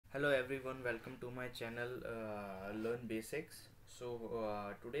Hello everyone, welcome to my channel Learn Basics.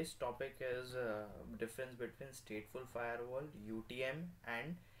 Today's topic is difference between stateful firewall UTM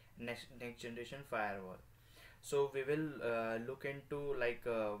and next generation firewall. So we will look into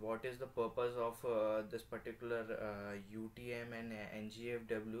what is the purpose of this particular UTM and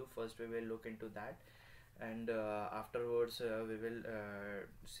NGFW. First we will look into that, and afterwards we will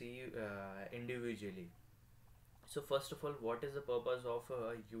see individually. So first of all, what is the purpose of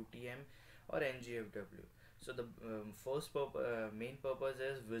UTM or NGFW? So the main purpose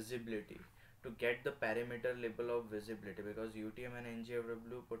is visibility, to get the parameter level of visibility, because UTM and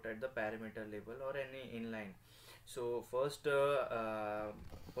NGFW put at the parameter level or any inline. So first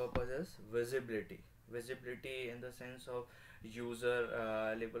purpose is visibility in the sense of user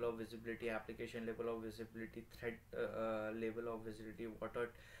level of visibility, application level of visibility, threat level of visibility,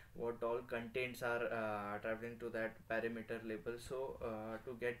 what all contents are traveling to that parameter label, so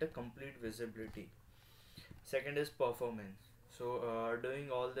to get the complete visibility. Second is performance. So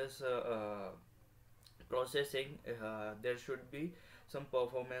doing all this processing, there should be some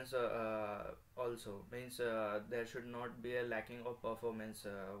performance also, means there should not be a lacking of performance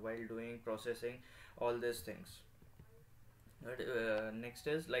while doing processing all these things. Next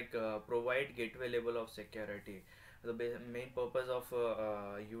is provide gateway level of security. The main purpose of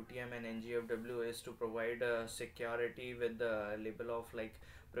UTM and NGFW is to provide security with the level of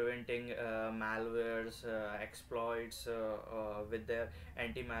preventing malwares, exploits with their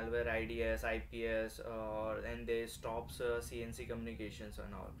anti-malware IDS, IPS, and they stops CNC communications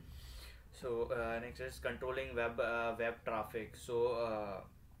and all. So next is controlling web traffic. So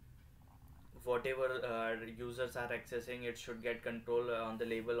whatever users are accessing, it should get control on the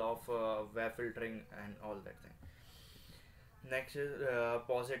level of web filtering and all that thing. Next is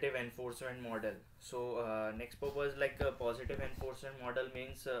positive enforcement model. So next purpose, like a positive enforcement model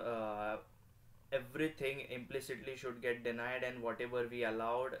means everything implicitly should get denied, and whatever we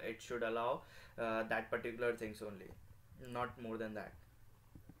allowed, it should allow that particular things only, not more than that.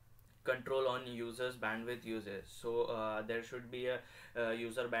 Control on users bandwidth usage. So there should be a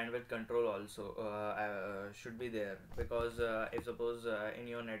user bandwidth control also should be there, because if suppose in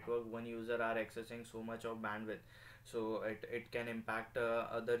your network one user are accessing so much of bandwidth, so it can impact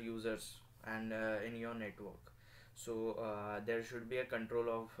other users and in your network. So there should be a control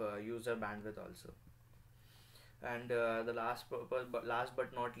of user bandwidth also. And the last purpose, but last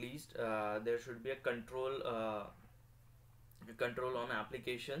but not least, there should be a control on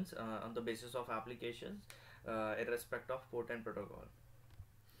applications, on the basis of applications, irrespective of port and protocol.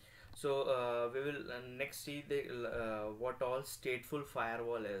 So we will next see the what all stateful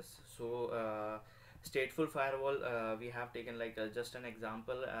firewall is. So stateful firewall, we have taken just an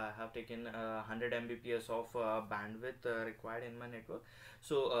example. I have taken 100 Mbps of bandwidth required in my network.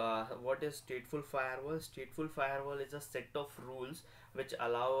 So what is stateful firewall? Stateful firewall is a set of rules which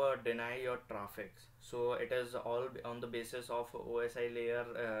allow or deny your traffic. So it is all on the basis of OSI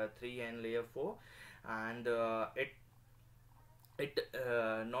layer 3 and layer 4, and it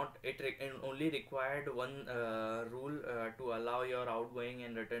only required one rule to allow your outgoing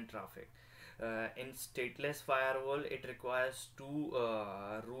and return traffic. In stateless firewall, it requires two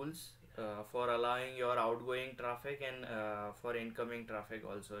rules for allowing your outgoing traffic, and for incoming traffic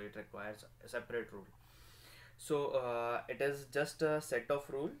also it requires a separate rule. So it is just a set of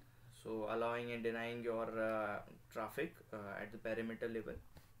rule, so allowing and denying your traffic at the perimeter level.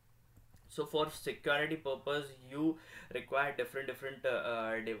 So for security purpose, you require different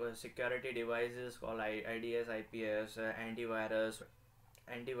security devices called IDS, IPS,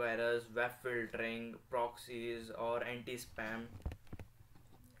 antivirus, web filtering, proxies, or anti-spam,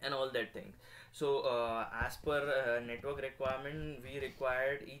 and all that thing. So as per network requirement, we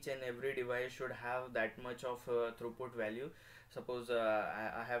required each and every device should have that much of throughput value. Suppose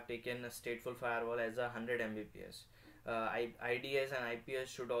I have taken a stateful firewall as a 100 Mbps. IDS and IPS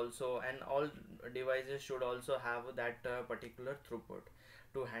should also, and all devices should also have that particular throughput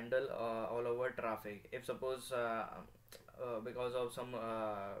to handle all over traffic. If suppose because of some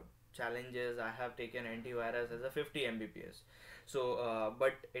challenges, I have taken antivirus as a 50 Mbps. So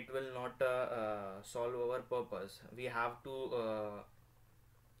but it will not solve our purpose. We have to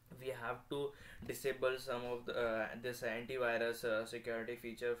disable some of the this antivirus security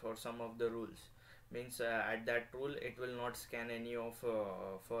feature for some of the rules. Means at that rule it will not scan any of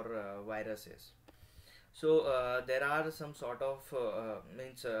for viruses. So there are some sort of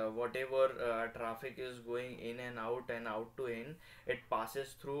means whatever traffic is going in and out to in, it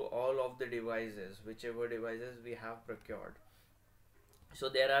passes through all of the devices, whichever devices we have procured. So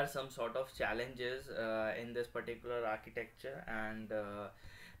there are some sort of challenges in this particular architecture, and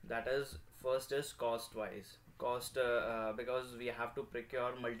That is, first is cost wise. Cost, because we have to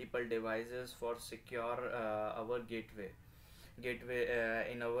procure multiple devices for secure our gateway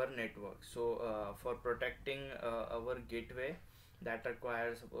in our network. So for protecting our gateway, that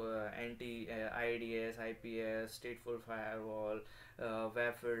requires anti IDS, IPS, stateful firewall,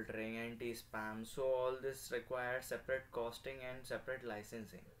 web filtering, anti spam. So all this requires separate costing and separate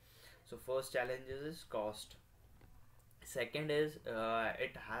licensing. So first challenge is cost. Second is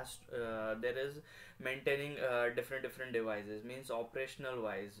it has there is maintaining different devices, means operational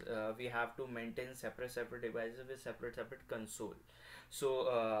wise we have to maintain separate devices with separate console.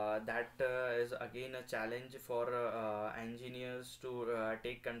 So that is again a challenge for engineers to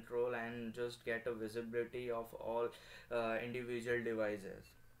take control and just get a visibility of all individual devices.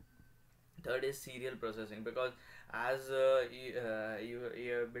 Third is serial processing, because as you're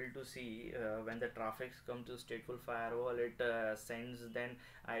able to see, when the traffic comes to stateful firewall, it sends then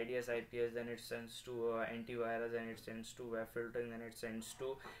IDS, IPS, then it sends to antivirus, then it sends to web filtering, then it sends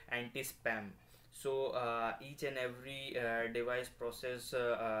to anti-spam. So each and every device process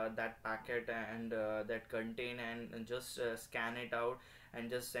that packet and that contain, and just scan it out and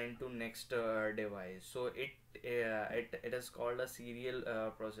just send to next device. So it is called a serial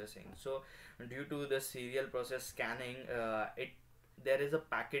processing. So due to the serial process scanning, it there is a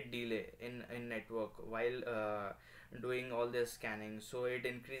packet delay in network while doing all this scanning, so it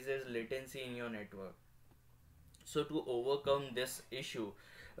increases latency in your network. So to overcome this issue,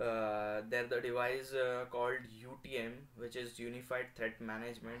 there the device called UTM, which is Unified Threat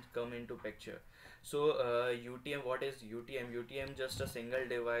Management, come into picture. So UTM, what is UTM? UTM just a single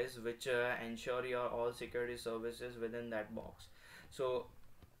device which ensure your all security services within that box. So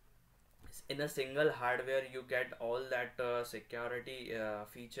in a single hardware you get all that security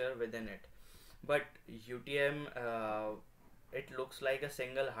feature within it. But UTM, it looks like a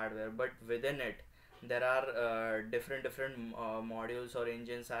single hardware, but within it there are different modules or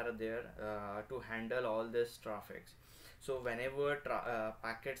engines are there to handle all this traffic. So whenever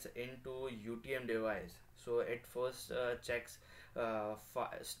packets into UTM device, so it first checks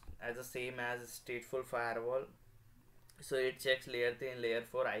as the same as stateful firewall. So it checks layer 3 and layer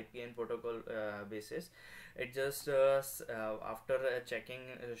 4 IP and protocol basis. It just after checking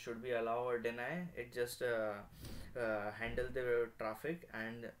should be allow or deny, it just handle the traffic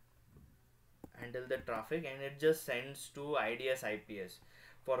and it just sends to IDS, IPS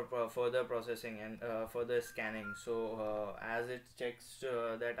for further processing and further scanning. So as it checks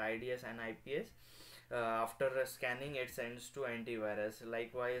that IDS and IPS, after scanning it sends to antivirus.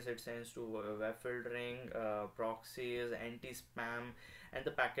 Likewise it sends to web filtering, proxies, anti-spam, and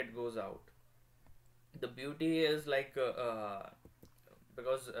the packet goes out. The beauty is like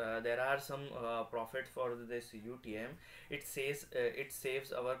because there are some profit for this UTM. It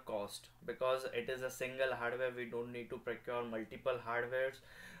saves our cost, because it is a single hardware. We don't need to procure multiple hardwares.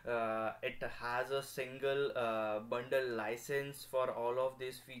 It has a single bundle license for all of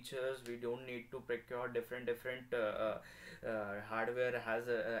these features. We don't need to procure different hardware. Has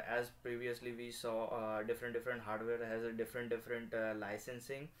as previously we saw, different hardware has a different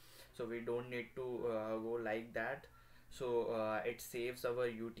licensing, so we don't need to go like that. So it saves our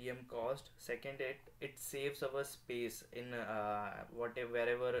UTM cost. Second, it saves our space in whatever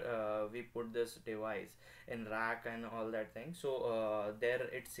wherever we put this device in rack and all that thing. So there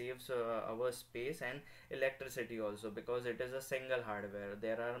it saves our space and electricity also, because it is a single hardware.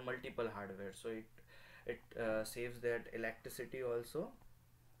 There are multiple hardware, so it saves that electricity also.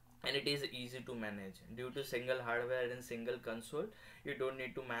 And it is easy to manage due to single hardware and single console. You don't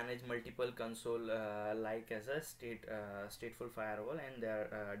need to manage multiple console like as a stateful firewall, and there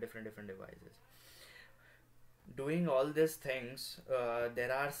are different devices. Doing all these things,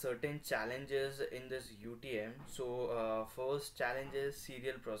 there are certain challenges in this UTM. So first challenge is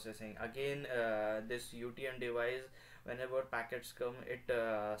serial processing. Again, this UTM device, whenever packets come, it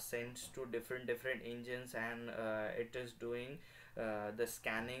sends to different engines, and it is doing the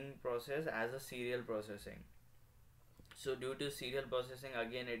scanning process as a serial processing. So due to serial processing,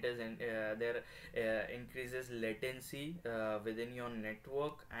 again it is there increases latency within your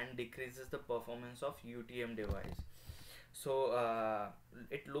network and decreases the performance of UTM device. So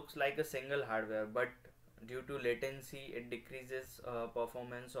it looks like a single hardware, but due to latency it decreases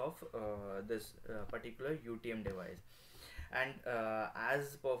performance of this particular UTM device. And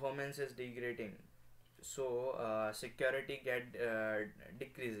as performance is degrading, so security get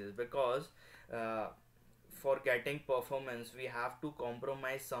decreases, because for getting performance we have to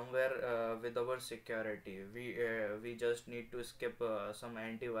compromise somewhere with our security. We just need to skip some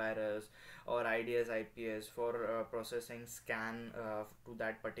antivirus or IDS IPS for processing scan to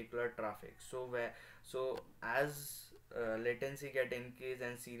that particular traffic. So as latency get increased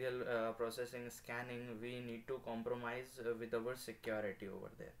and serial processing scanning, we need to compromise with our security over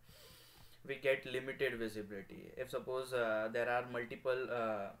there. We get limited visibility. If suppose there are multiple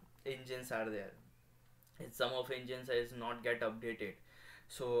engines are there, some of engines is not get updated.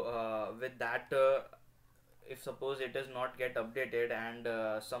 So with that if suppose it is not get updated and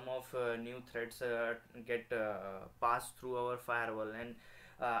some of new threads get passed through our firewall, and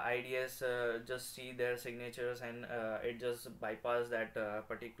IDS just see their signatures and it just bypass that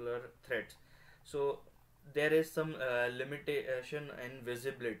particular threads. So there is some limitation in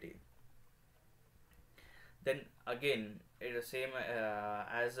visibility. Then again, it is same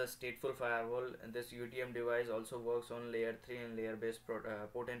as a stateful firewall, and this UTM device also works on layer 3 and layer based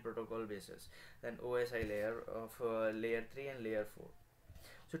port and protocol basis. Then OSI layer of layer 3 and layer 4.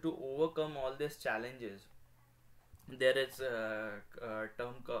 So to overcome all these challenges, there is a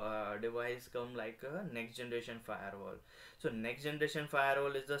term device come like a next generation firewall. So next generation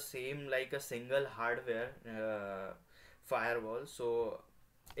firewall is the same like a single hardware firewall. So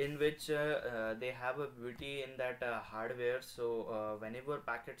in which they have a beauty in that hardware. So whenever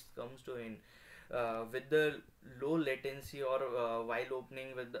packets comes to in with the low latency or while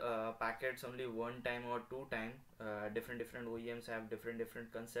opening with packets only one time or two time, different OEMs have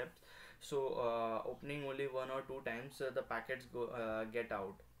different concepts. So opening only one or two times the packets go get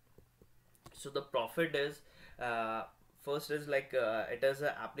out. So the profit is first is like it is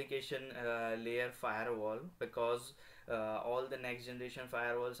a application layer firewall, because all the next generation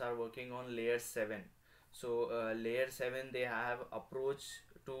firewalls are working on layer 7. So layer 7 they have approach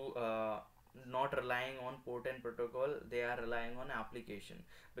to not relying on port and protocol, they are relying on application.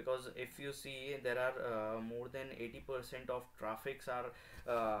 Because if you see, there are more than 80% of traffics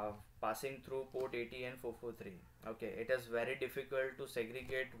are passing through port 80 and 443. Okay, it is very difficult to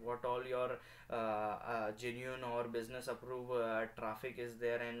segregate what all your genuine or business approved traffic is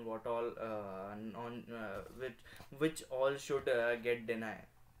there, and what all non which all should get denied.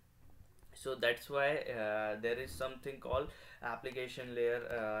 So that's why there is something called application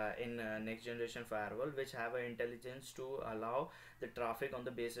layer in next generation firewall, which have an intelligence to allow the traffic on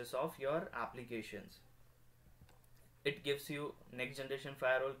the basis of your applications. It gives you, next generation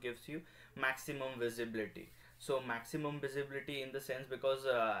firewall gives you maximum visibility. So maximum visibility in the sense, because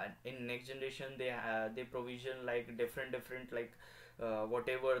in next generation they provision like different like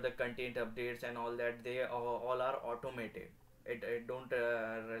whatever the content updates and all that, they all are automated. It don't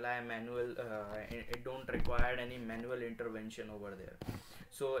rely manual, it don't require any manual intervention over there.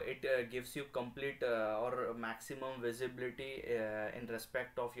 So it gives you complete or maximum visibility in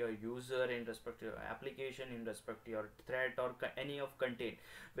respect of your user, in respect to your application, in respect to your threat or any of content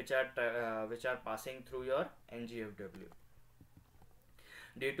which are passing through your NGFW.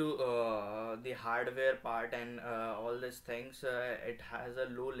 Due to the hardware part and all these things, it has a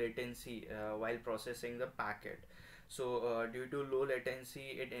low latency while processing the packet. So due to low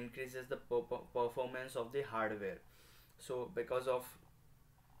latency, it increases the performance of the hardware. So because of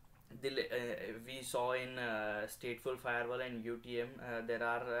the we saw in stateful firewall and UTM, there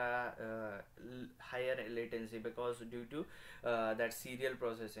are higher latency because due to that serial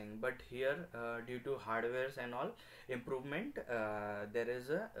processing. But here due to hardwares and all improvement, there is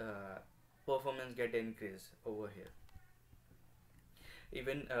a performance get increase over here.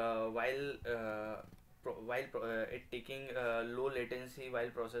 Even while it taking low latency while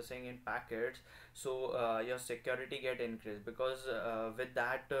processing in packets, so your security get increased, because with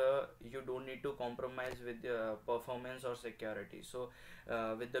that you don't need to compromise with performance or security. So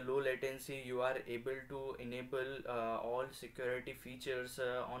with the low latency, you are able to enable all security features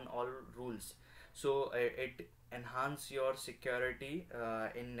on all rules. So it enhance your security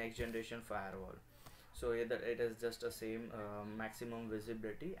in next generation firewall. So it is just a same maximum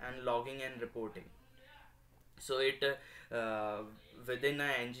visibility and logging and reporting. So it within a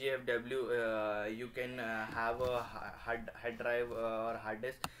NGFW you can have a hard drive or hard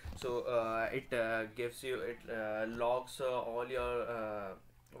disk. So it gives you, it logs all your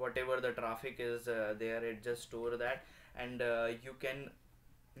whatever the traffic is there, it just store that, and you can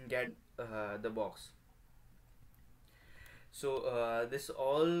get the box. So this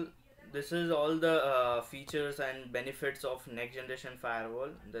is all the features and benefits of next generation firewall.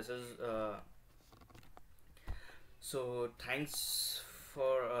 This is so thanks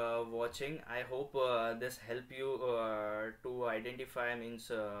for watching. I hope this help you to identify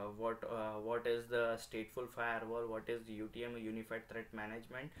means what is the stateful firewall, what is the UTM, Unified Threat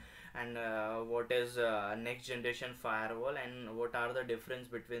Management, and what is next generation firewall, and what are the difference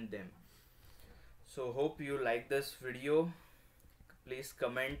between them. So hope you like this video. Please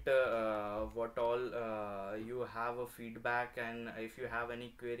comment what all you have a feedback, and if you have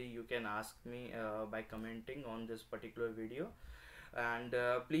any query you can ask me by commenting on this particular video. And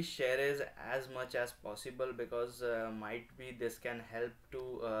please share it as much as possible, because might be this can help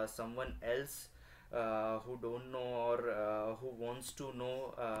to someone else who don't know, or who wants to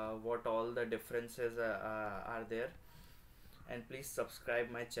know what all the differences are there. And please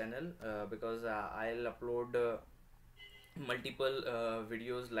subscribe my channel, because I'll upload multiple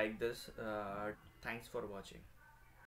videos like this. Thanks for watching.